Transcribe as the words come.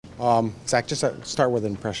Zach, just start with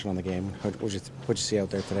an impression on the game. What'd you see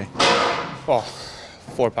out there today? Well,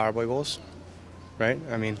 4 power play goals, right?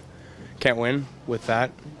 I mean, can't win with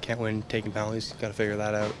that. Can't win taking penalties. Got to figure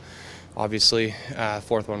that out. Obviously,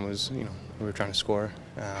 fourth one was, we were trying to score.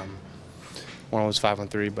 One was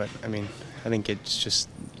 5-on-3, but I mean, I think it's just,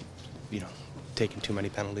 taking too many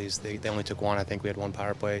penalties. They only took one. I think we had 1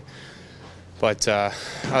 power play. But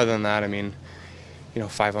other than that, I mean,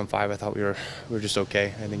 5-on-5, I thought we were just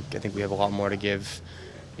okay. I think we have a lot more to give,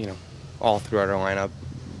 all throughout our lineup,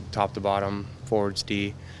 top to bottom, forwards,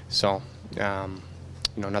 D. So,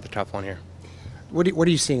 another tough one here. What are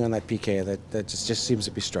you seeing on that PK that just seems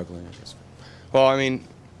to be struggling, I guess? Well, I mean,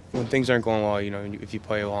 when things aren't going well, if you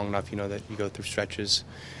play long enough, that you go through stretches,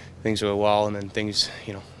 things go well, and then things,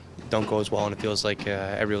 don't go as well, and it feels like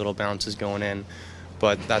every little bounce is going in.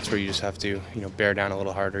 But that's where you just have to, bear down a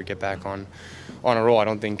little harder, get back on a roll. I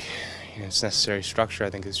don't think it's necessary structure. I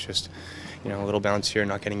think it's just, a little bounce here,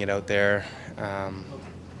 not getting it out there. I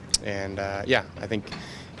think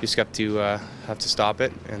you just have to stop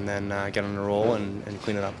it and then get on a roll and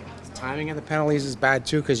clean it up. Timing of the penalties is bad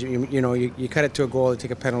too, because you cut it to a goal, you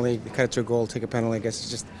take a penalty. You cut it to a goal, take a penalty. I guess it's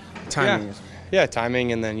just timing. Yeah,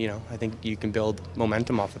 timing, and then I think you can build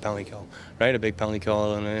momentum off a penalty kill, right? A big penalty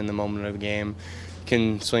kill in the moment of a game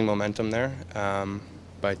can swing momentum there,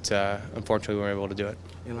 but unfortunately we weren't able to do it.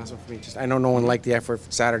 And last one for me, I know no one liked the effort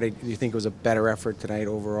Saturday. Do you think it was a better effort tonight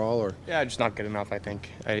overall, or? Yeah, just not good enough. I think.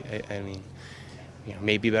 I mean,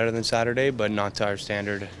 maybe better than Saturday, but not to our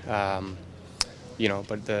standard. But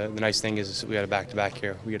the nice thing is we had a back-to-back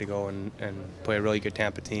here. We got to go and play a really good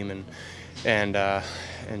Tampa team and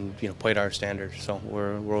play to our standard. So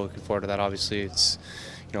we're looking forward to that. Obviously, it's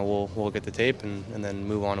we'll look at the tape and then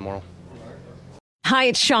move on tomorrow. Hi,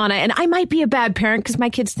 it's Shauna, and I might be a bad parent because my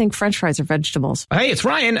kids think French fries are vegetables. Hey, it's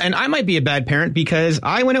Ryan, and I might be a bad parent because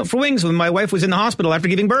I went out for wings when my wife was in the hospital after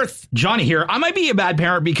giving birth. Johnny here. I might be a bad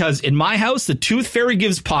parent because in my house, the tooth fairy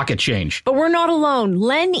gives pocket change. But we're not alone.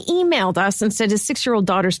 Len emailed us and said his 6-year-old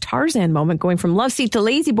daughter's Tarzan moment going from love seat to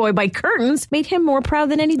lazy boy by curtains made him more proud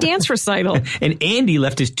than any dance recital. And Andy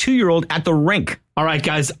left his 2-year-old at the rink. All right,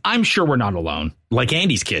 guys, I'm sure we're not alone. Like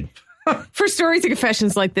Andy's kid. For stories and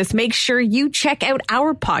confessions like this, make sure you check out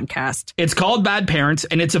our podcast. It's called Bad Parents,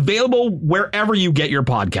 and it's available wherever you get your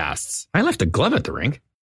podcasts. I left a glove at the rink.